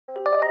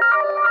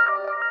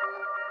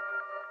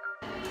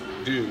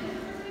Dude,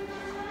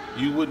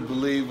 you wouldn't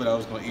believe what I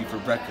was gonna eat for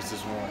breakfast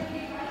this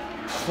morning.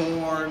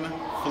 Corn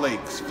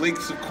flakes,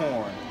 flakes of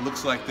corn.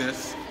 Looks like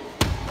this.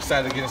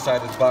 Decided to get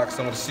inside this box.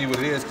 I want to see what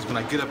it is because when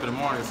I get up in the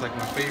morning, it's like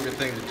my favorite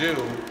thing to do.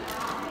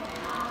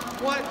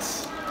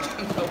 What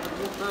in the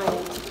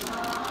world is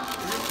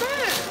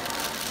that?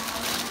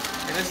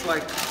 And it's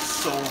like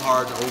so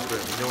hard to open,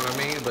 you know what I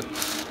mean? But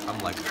I'm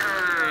like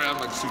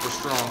super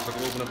strong, so I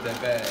can open up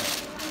that bag.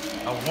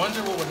 I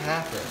wonder what would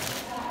happen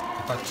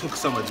if I took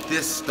some of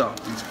this stuff,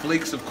 these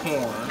flakes of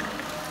corn,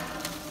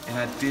 and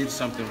I did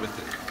something with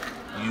it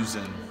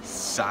using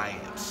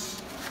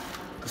science.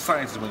 Because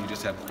science is when you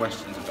just have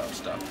questions about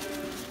stuff.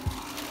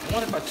 And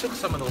what if I took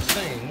some of those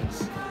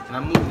things and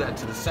I moved that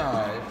to the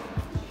side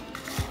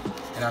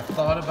and I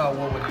thought about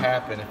what would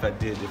happen if I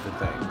did different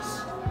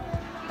things.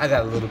 I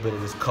got a little bit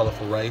of this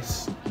colorful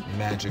rice,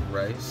 magic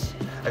rice.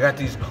 I got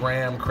these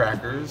graham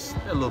crackers.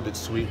 They're a little bit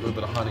sweet, a little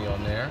bit of honey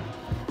on there.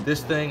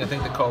 This thing, I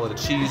think they call it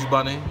a cheese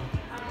bunny.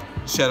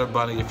 Cheddar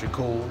bunny if you're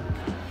cool.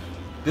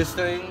 This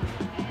thing,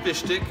 fish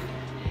stick.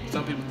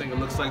 Some people think it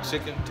looks like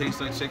chicken,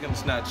 tastes like chicken.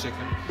 It's not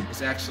chicken.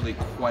 It's actually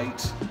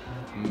quite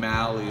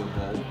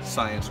malleable,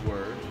 science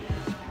word.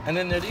 And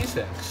then there are these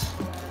things.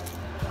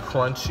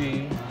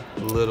 Crunchy,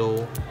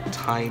 little,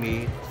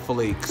 tiny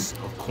flakes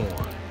of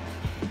corn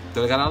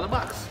that I got out of the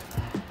box.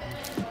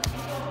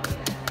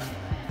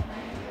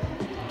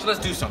 So let's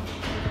do something.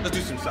 Let's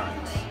do some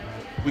science.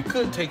 We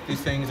could take these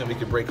things and we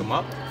could break them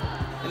up,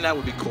 and that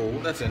would be cool.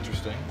 That's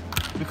interesting.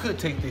 We could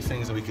take these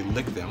things and we could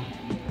lick them.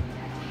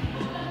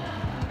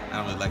 I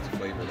don't really like the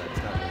flavor,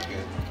 that's not really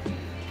good.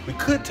 We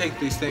could take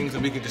these things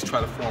and we could just try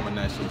to form a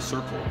nice little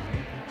circle.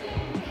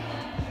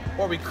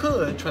 Or we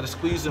could try to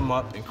squeeze them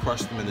up and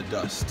crush them in the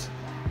dust.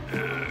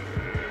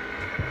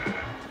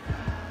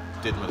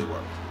 Didn't really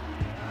work.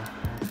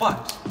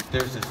 But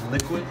there's this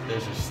liquid,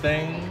 there's this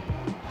thing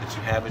that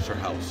you have at your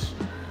house.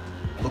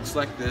 Looks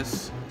like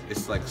this.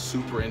 It's like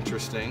super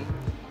interesting.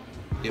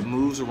 It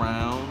moves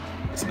around.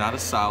 It's not a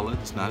solid,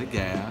 it's not a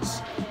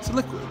gas. It's a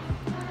liquid.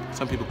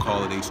 Some people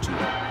call it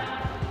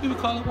H2O. We would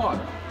call it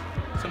water.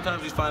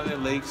 Sometimes you find it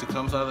in lakes, it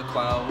comes out of the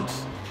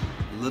clouds.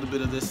 A little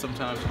bit of this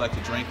sometimes you like to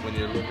drink when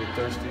you're a little bit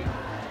thirsty,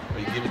 or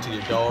you give it to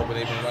your dog when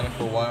they've been running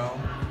for a while.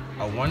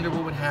 I wonder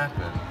what would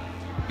happen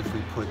if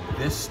we put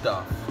this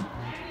stuff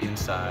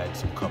inside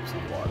some cups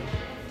of water.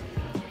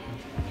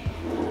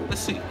 Let's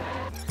see.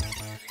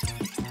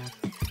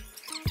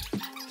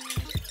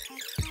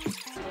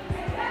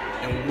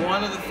 And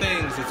one of the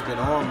things that's been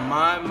on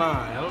my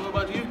mind, I don't know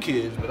about you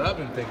kids, but I've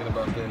been thinking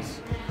about this.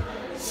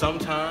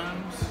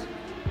 Sometimes,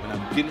 when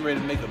I'm getting ready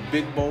to make a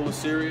big bowl of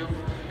cereal,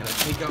 and I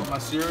take out my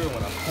cereal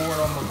and I pour it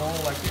on my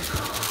bowl like this,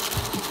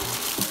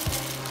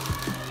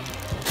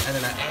 and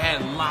then I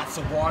add lots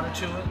of water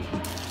to it,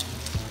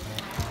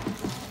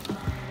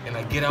 and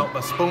I get out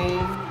my spoon,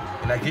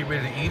 and I get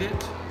ready to eat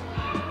it,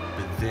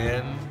 but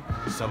then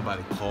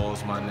somebody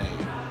calls my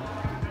name.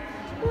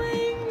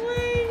 Ring,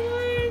 ring,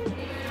 ring.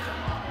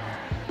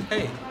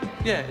 Hey,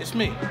 yeah, it's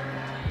me.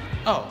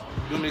 Oh,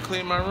 you want me to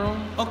clean my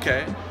room?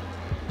 Okay.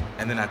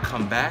 And then I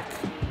come back,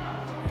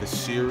 the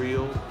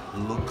cereal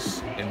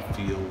looks and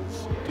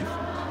feels different.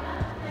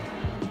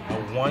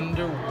 I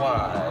wonder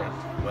why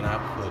when I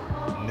put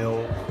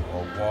milk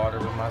or water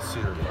in my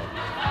cereal,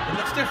 it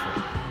looks different.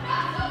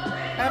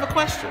 I have a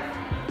question.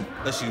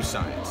 Let's use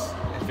science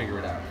and figure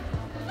it out.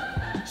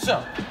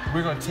 So,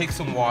 we're gonna take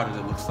some water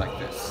that looks like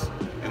this,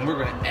 and we're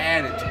gonna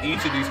add it to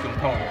each of these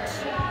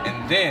components,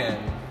 and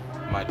then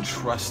my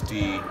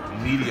trusty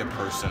media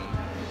person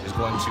is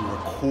going to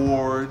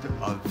record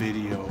a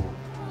video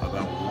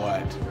about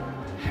what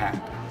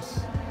happens.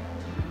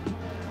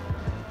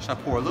 Should I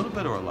pour a little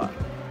bit or a lot?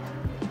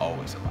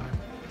 Always a lot.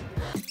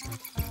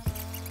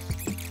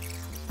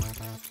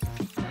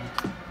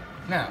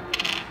 Now,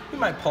 we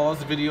might pause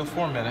the video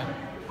for a minute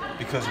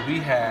because we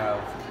have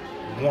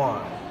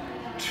 1,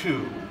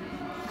 2,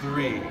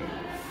 3,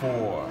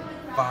 4,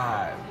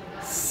 5,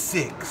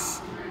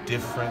 6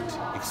 different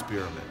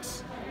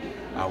experiments.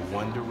 I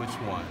wonder which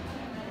one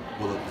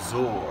will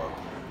absorb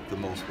the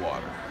most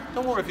water.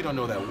 Don't worry if you don't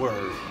know that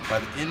word. By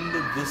the end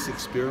of this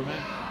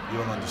experiment,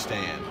 you'll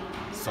understand.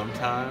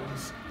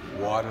 Sometimes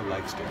water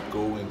likes to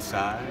go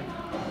inside,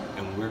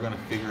 and we're gonna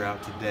figure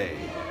out today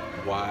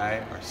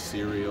why our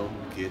cereal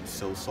gets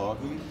so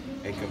soggy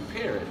and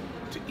compare it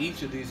to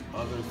each of these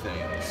other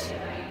things.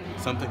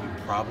 Something you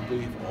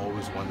probably have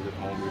always wanted at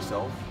home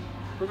yourself.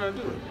 We're gonna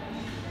do it,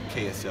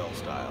 KSL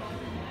style.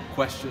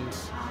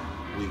 Questions,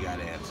 we got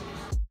answers.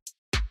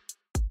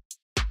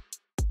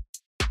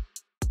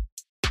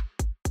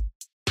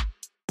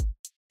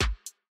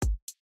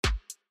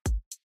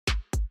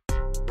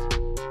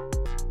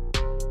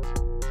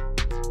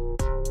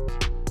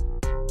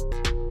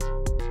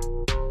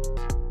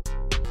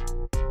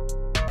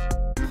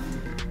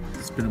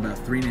 It's been about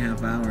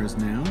 3.5 hours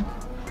now,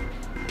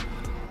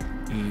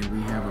 and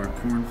we have our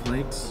corn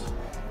flakes.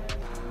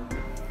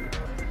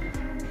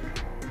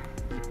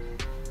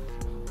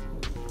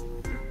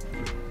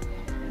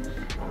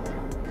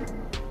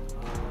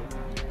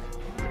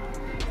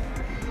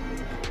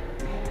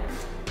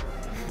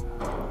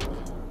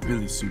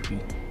 really soupy.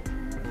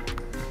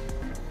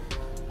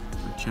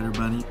 A cheddar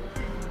bunny.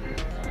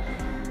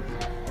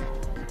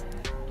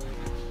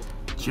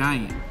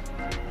 Giant.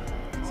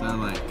 So I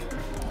like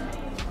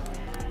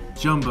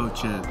jumbo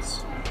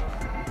cheds.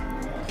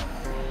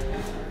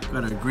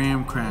 Got a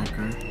graham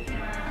cracker.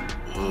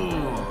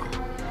 Oh.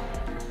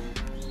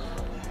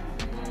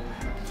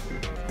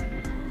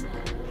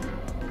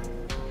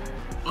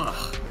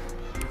 Ugh.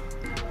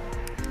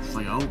 It's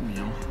like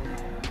oatmeal.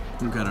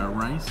 We got our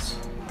rice.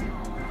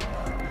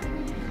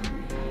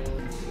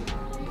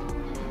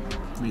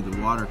 Made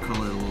the water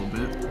color a little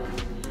bit.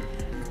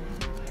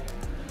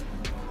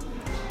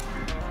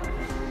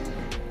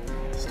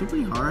 Still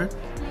pretty hard.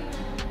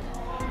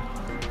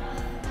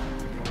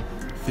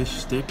 Fish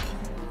stick.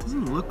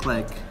 Doesn't look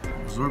like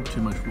absorb too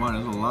much water.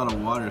 There's a lot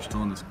of water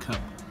still in this cup.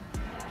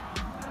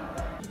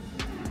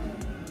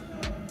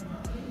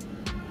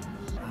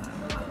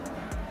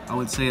 I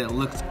would say it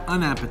looks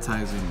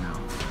unappetizing now.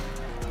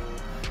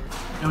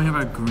 And we have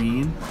our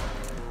green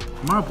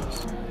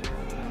marbles.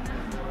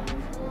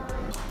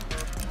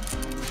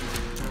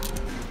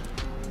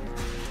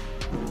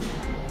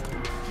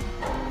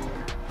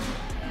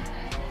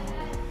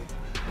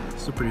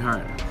 Still pretty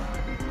hard.